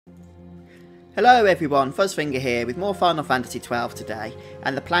Hello everyone, Fuzzfinger here with more Final Fantasy XII today,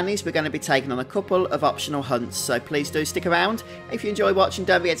 and the plan is we're going to be taking on a couple of optional hunts, so please do stick around. If you enjoy watching,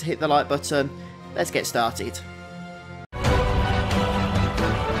 don't forget to hit the like button. Let's get started.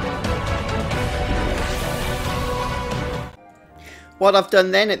 What I've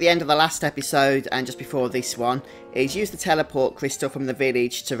done then at the end of the last episode and just before this one is use the teleport crystal from the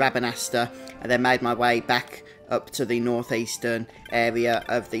village to Rabanasta and then made my way back up to the northeastern area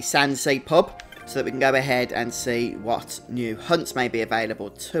of the Sandsea pub so that we can go ahead and see what new hunts may be available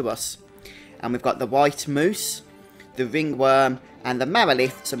to us. And we've got the white moose, the ring worm and the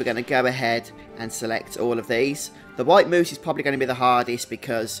Maralith, so we're going to go ahead and select all of these. The white moose is probably going to be the hardest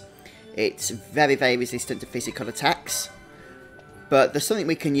because it's very resistant to physical attacks, but there's something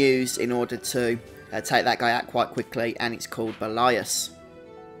we can use in order to take that guy out quite quickly, and it's called Belias.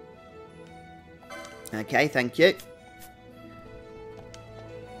 Okay, thank you.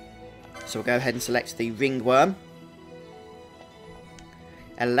 So we'll go ahead and select the Ring Wyrm.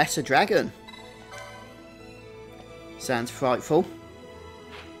 A lesser dragon. Sounds frightful.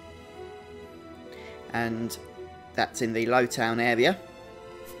 And that's in the Lowtown area.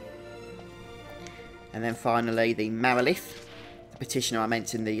 And then finally the Maralith, the petitioner I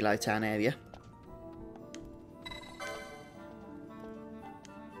meant in the Lowtown area.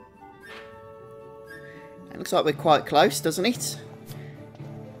 It looks like we're quite close, doesn't it?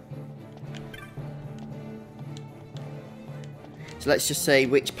 So let's just see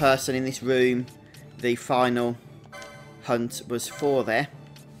which person in this room the final hunt was for there.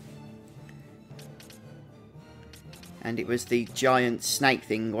 And it was the giant snake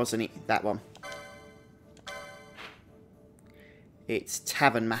thing, wasn't it? That one. It's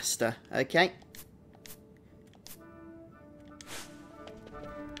Tavern Master. Okay.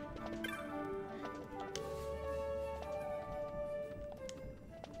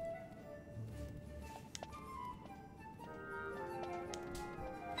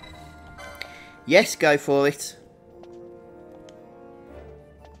 Yes, go for it.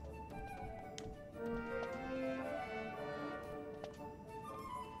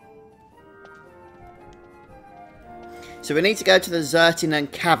 So we need to go to the Zertinan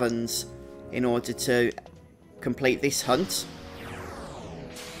Caverns in order to complete this hunt.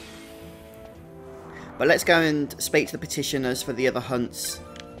 But let's go and speak to the petitioners for the other hunts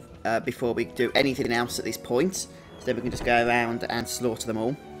before we do anything else at this point. So then we can just go around and slaughter them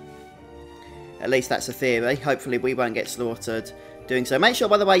all. At least that's a theory. Hopefully we won't get slaughtered doing so. Make sure,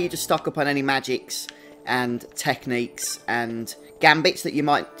 by the way, you just stock up on any magics and techniques and gambits that you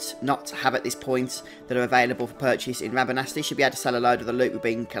might not have at this point that are available for purchase in Rabanasta. You should be able to sell a load of the loot we've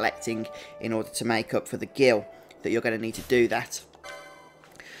been collecting in order to make up for the gil that you're going to need to do that.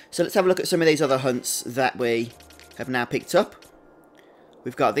 So let's have a look at some of these other hunts that we have now picked up.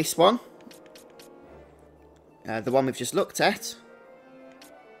 We've got this one. The one we've just looked at.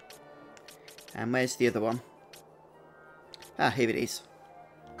 And where's the other one? Ah, here it is.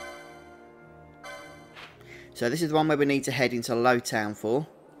 So this is the one where we need to head into Lowtown for.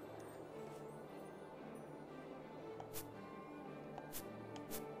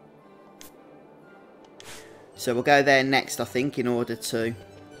 So we'll go there next, I think, in order to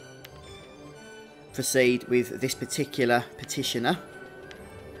proceed with this particular petitioner.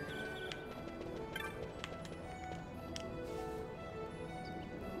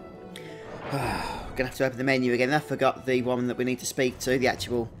 Gonna have to open the menu again. I forgot the one that we need to speak to, the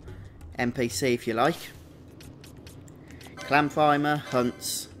actual NPC, if you like. Clamprimer,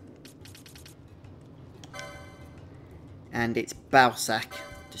 hunts, and it's Balsac.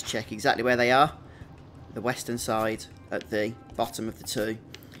 Just check exactly where they are. The western side at the bottom of the two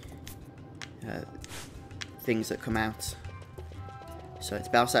things that come out. So it's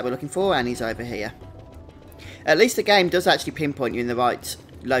Balsac we're looking for, and he's over here. At least the game does actually pinpoint you in the right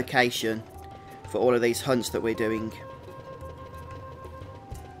location for all of these hunts that we're doing.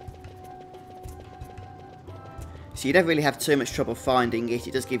 So you don't really have too much trouble finding it.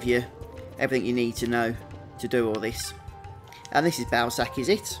 It does give you everything you need to know to do all this. And this is Balsac, is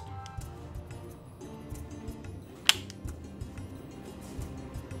it?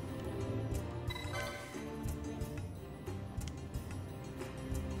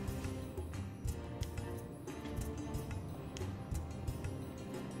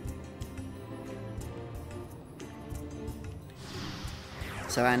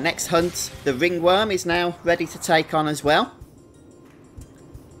 So our next hunt, the Ring Wyrm, is now ready to take on as well.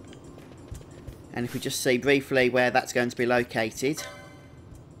 And if we just see briefly where that's going to be located.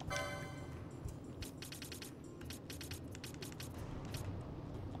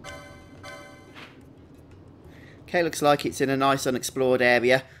 Okay, looks like it's in a nice unexplored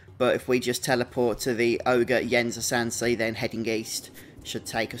area. But if we just teleport to the Ogre Yenza Sansi, then heading east should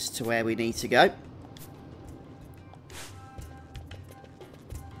take us to where we need to go.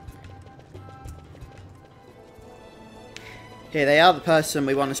 Here they are. The person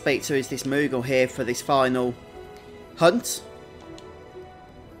we want to speak to is this Moogle here for this final hunt.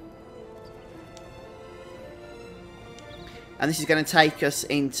 And this is going to take us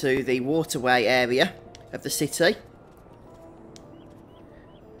into the waterway area of the city.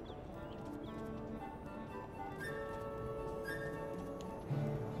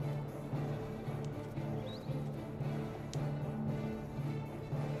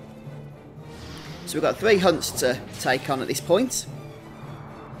 So we've got 3 hunts to take on at this point.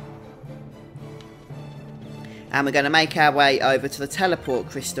 And we're going to make our way over to the teleport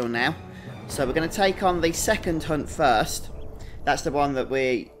crystal now. So we're going to take on the second hunt first. That's the one that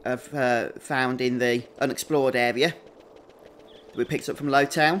we have found in the unexplored area that we picked up from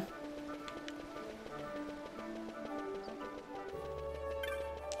Lowtown.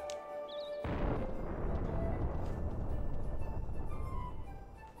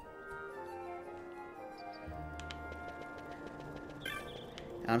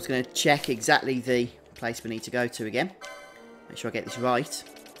 I'm just going to check exactly the place we need to go to again. Make sure I get this right.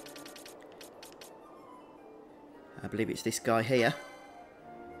 I believe it's this guy here.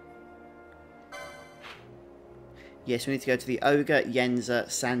 Yes, we need to go to the Ogre Yenza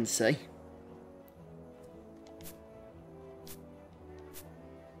Sansi.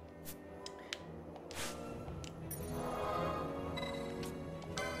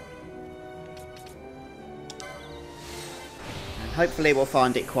 Hopefully we'll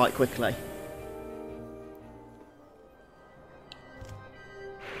find it quite quickly.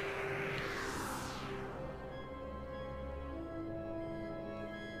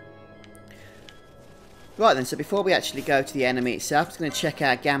 Right then, so before we actually go to the enemy itself, I'm just going to check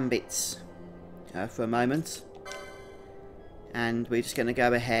our gambits for a moment. And we're just going to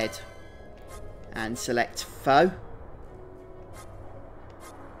go ahead and select foe.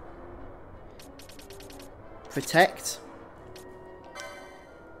 Protect.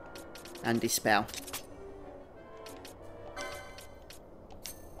 And dispel.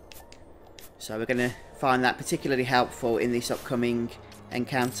 So we're going to find that particularly helpful in this upcoming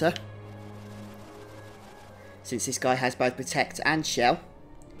encounter, since this guy has both protect and shell.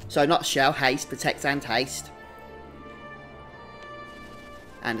 So not shell, haste, protect and haste.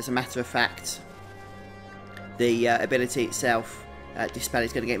 And as a matter of fact, the ability itself, dispel,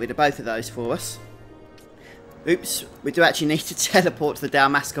 is going to get rid of both of those for us. Oops, we do actually need to teleport to the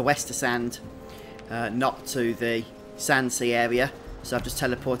Dalmasca Westersand, not to the Sandsea area. So I've just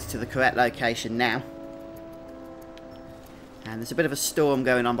teleported to the correct location now. And there's a bit of a storm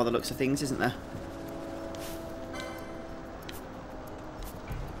going on by the looks of things, isn't there?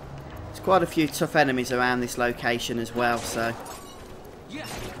 There's quite a few tough enemies around this location as well, so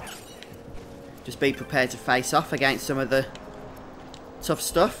just be prepared to face off against some of the tough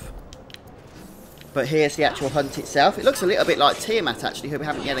stuff. But here's the actual hunt itself. It looks a little bit like Tiamat, actually, who we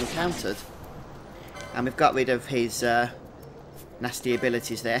haven't yet encountered. And we've got rid of his nasty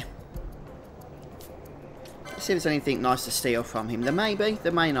abilities there. Let's see if there's anything nice to steal from him. There may be,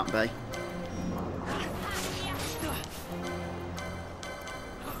 there may not be.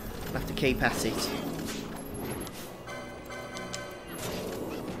 We'll have to keep at it.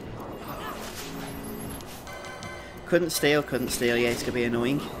 Couldn't steal, yeah, it's going to be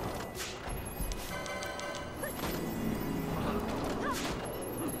annoying.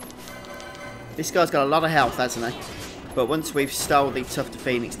 This guy's got a lot of health, hasn't he? But once we've stole the Tufted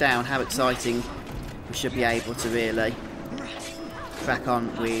Phoenix down, how exciting. We should be able to really crack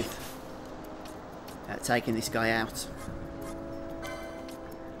on with taking this guy out.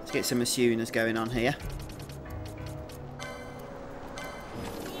 Let's get some Asunas going on here.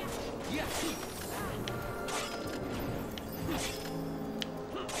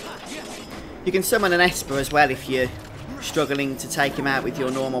 You can summon an Esper as well if you're struggling to take him out with your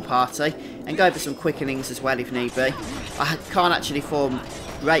normal party, and go for some quickenings as well if need be. I can't actually form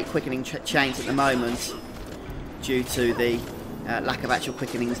great quickening chains at the moment due to the lack of actual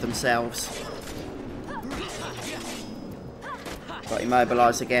quickenings themselves. Got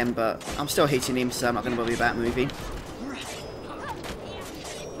immobilised again, but I'm still hitting him, so I'm not going to worry about moving.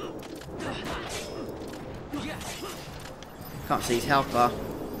 Can't see his health bar.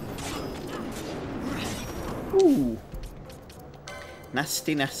 Ooh.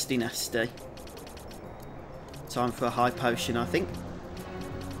 Nasty, nasty, nasty. Time for a high potion, I think.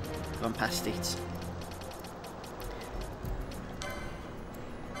 Gone past it.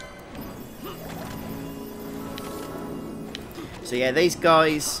 So yeah, these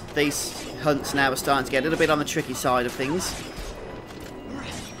guys, these hunts now are starting to get a little bit on the tricky side of things.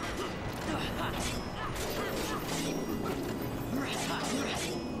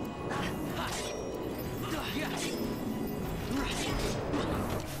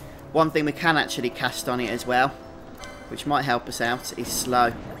 One thing we can actually cast on it as well, which might help us out, is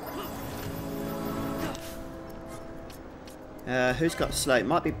slow. Who's got slow? It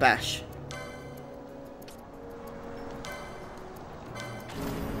might be Bash.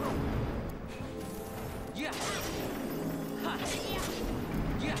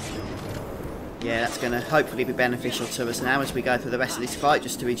 Yeah, that's going to hopefully be beneficial to us now as we go through the rest of this fight,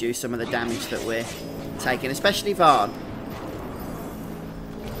 just to reduce some of the damage that we're taking, especially Varn.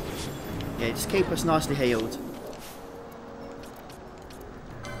 Yeah, just keep us nicely healed.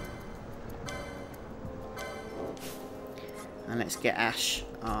 And let's get Ash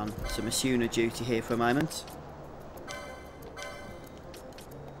on some Asuna duty here for a moment.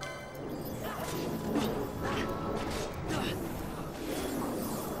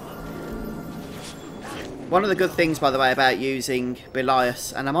 One of the good things, by the way, about using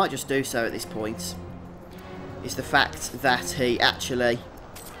Belias, and I might just do so at this point, is the fact that he actually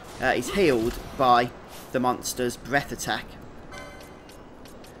is healed by the monster's breath attack.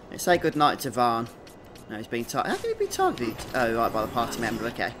 Let's say goodnight to Varn. No, he's been targeted. How can he be targeted? Oh, right, by the party member,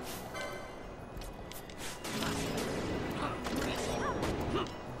 okay.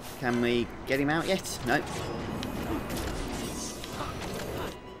 Can we get him out yet? No.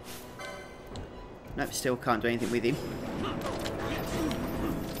 Nope, still can't do anything with him.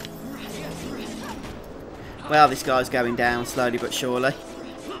 Well, this guy's going down slowly but surely,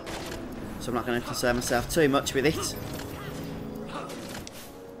 so I'm not going to concern myself too much with it.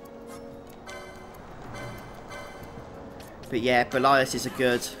 But yeah, Belias is a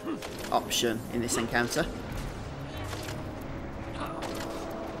good option in this encounter.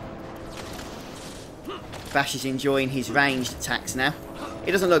 Bash is enjoying his ranged attacks now.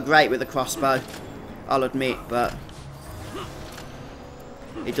 He doesn't look great with the crossbow, I'll admit, but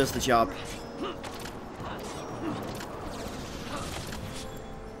it does the job.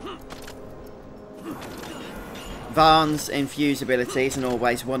 Varn's infuse ability isn't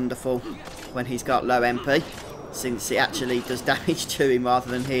always wonderful when he's got low MP, since it actually does damage to him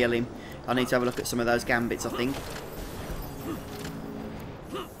rather than heal him. I need to have a look at some of those gambits, I think.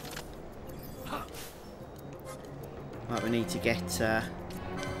 Right, we need to get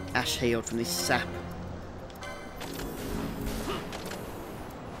Ash healed from this sap.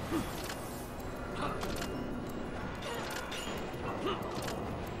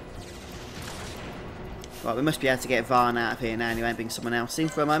 Right, we must be able to get Varn out of here now anyway and bring someone else in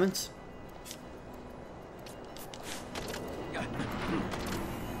for a moment.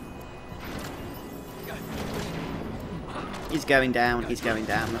 He's going down, he's going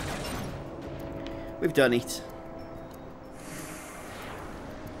down. We've done it.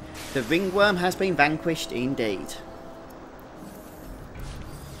 The Ring Wyrm has been vanquished indeed.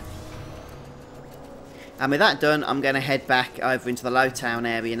 And with that done, I'm going to head back over into the Low Town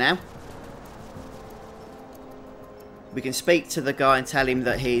area now. We can speak to the guy and tell him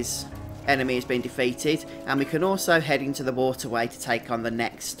that his enemy has been defeated, and we can also head into the waterway to take on the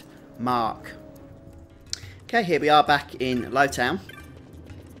next mark. Okay, here we are back in Low Town.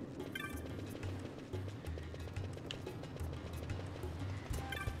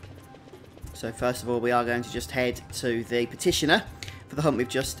 So first of all, we are going to just head to the petitioner for the hunt we've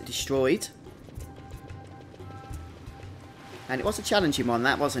just destroyed. And it was a challenging one,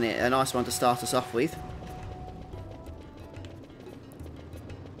 that, wasn't it? A nice one to start us off with.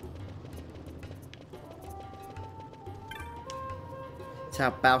 It's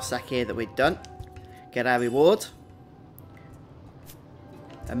our Balsac here that we've done. Get our reward.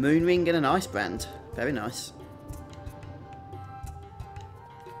 A moon ring and an ice brand. Very nice.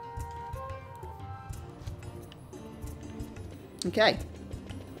 Okay.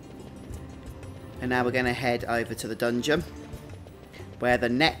 And now we're going to head over to the dungeon, where the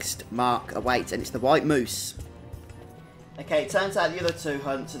next mark awaits, and it's the White Moose. Okay, it turns out the other two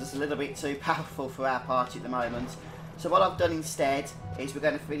hunts are just a little bit too powerful for our party at the moment. So what I've done instead is we're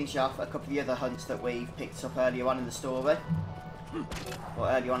going to finish off a couple of the other hunts that we've picked up earlier on in the story, or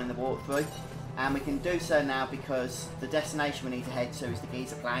earlier on in the walkthrough. And we can do so now because the destination we need to head to is the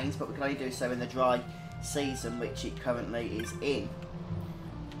Giza Plains, but we can only do so in the dry season, which it currently is in.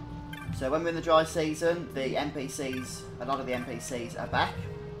 So when we're in the dry season, the NPCs, a lot of the NPCs are back.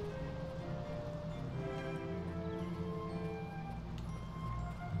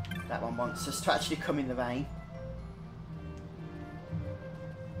 That one wants us to actually come in the rain.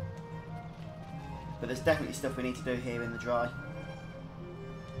 But there's definitely stuff we need to do here in the dry.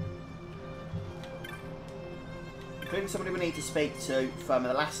 including somebody we need to speak to from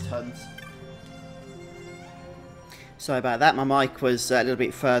the last hunt. Sorry about that, my mic was a little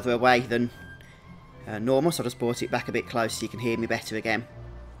bit further away than normal, so I just brought it back a bit closer so you can hear me better again.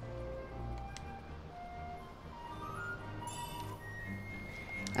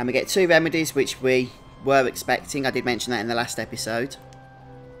 And we get 2 remedies, which we were expecting. I did mention that in the last episode.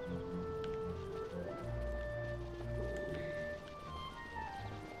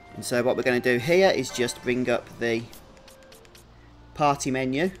 And so what we're going to do here is just bring up the party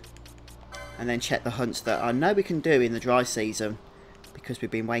menu and then check the hunts that I know we can do in the dry season because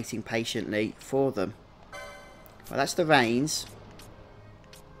we've been waiting patiently for them. Well, that's the Rains.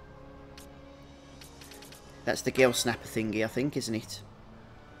 That's the gill snapper thingy, I think, isn't it?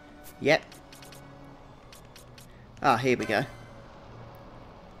 Yep. Ah, here we go.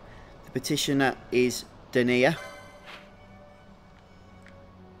 The petitioner is Dania.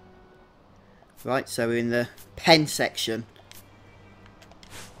 Right, so we're in the pen section.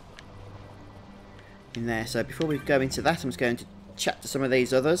 In there. So before we go into that, I'm just going to chat to some of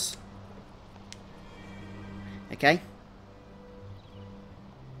these others. Okay.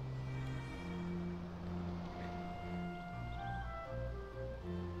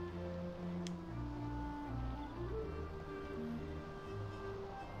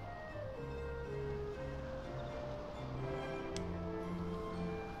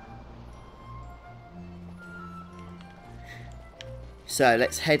 So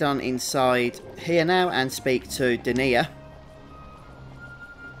let's head on inside here now and speak to Dania.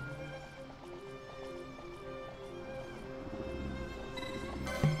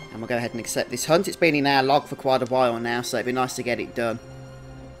 And we'll go ahead and accept this hunt. It's been in our log for quite a while now, so it'd be nice to get it done.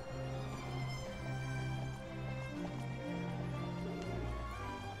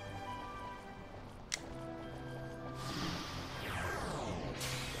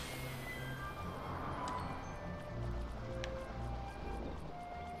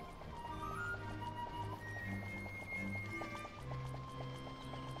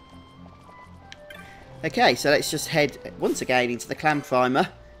 Okay, so let's just head once again into the clan primer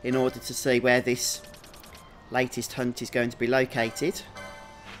in order to see where this latest hunt is going to be located.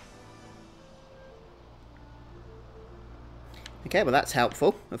 Okay, well that's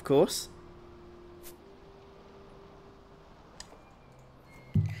helpful, of course.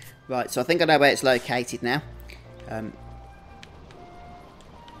 Right, so I think I know where it's located now.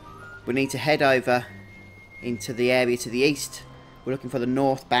 We need to head over into the area to the east. We're looking for the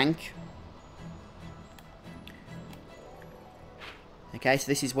north bank. Okay, so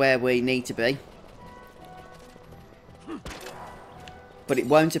this is where we need to be. But it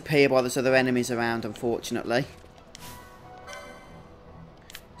won't appear while there's other enemies around, unfortunately.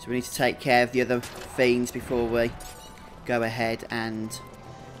 So we need to take care of the other fiends before we go ahead and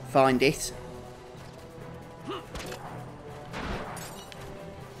find it.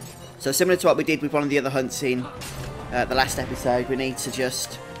 So similar to what we did with one of the other hunts in the last episode, we need to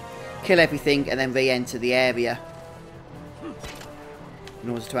just kill everything and then re-enter the area in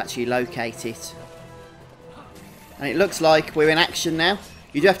order to actually locate it. And it looks like we're in action now.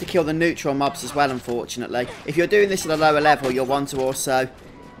 You do have to kill the neutral mobs as well, unfortunately. If you're doing this at a lower level, you'll want to also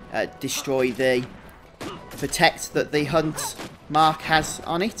destroy the protect that the hunt mark has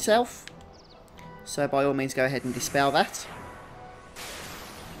on itself. So by all means go ahead and dispel that.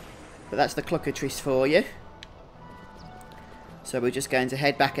 But that's the Cluckatrice for you. So we're just going to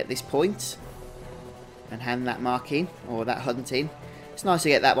head back at this point and hand that mark in, or that hunt in. It's nice to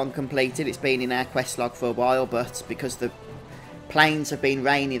get that one completed. It's been in our quest log for a while, but because the plains have been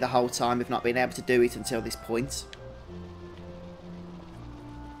rainy the whole time, we've not been able to do it until this point.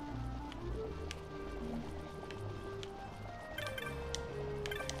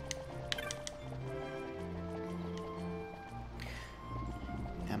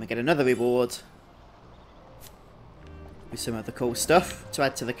 And we get another reward with some other cool stuff to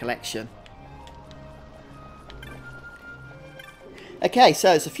add to the collection. Okay, so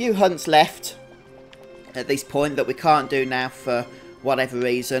there's a few hunts left at this point that we can't do now for whatever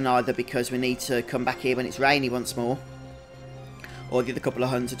reason, either because we need to come back here when it's rainy once more, or the other couple of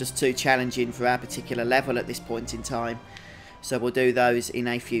hunts are just too challenging for our particular level at this point in time. So we'll do those in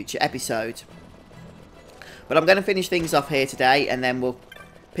a future episode. But I'm going to finish things off here today, and then we'll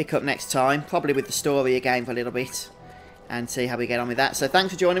pick up next time, probably with the story again for a little bit, and see how we get on with that. So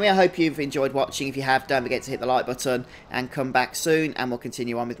thanks for joining me. I hope you've enjoyed watching. If you have, don't forget to hit the like button and come back soon, and we'll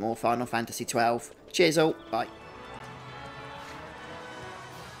continue on with more Final Fantasy XII. Cheers all. Bye.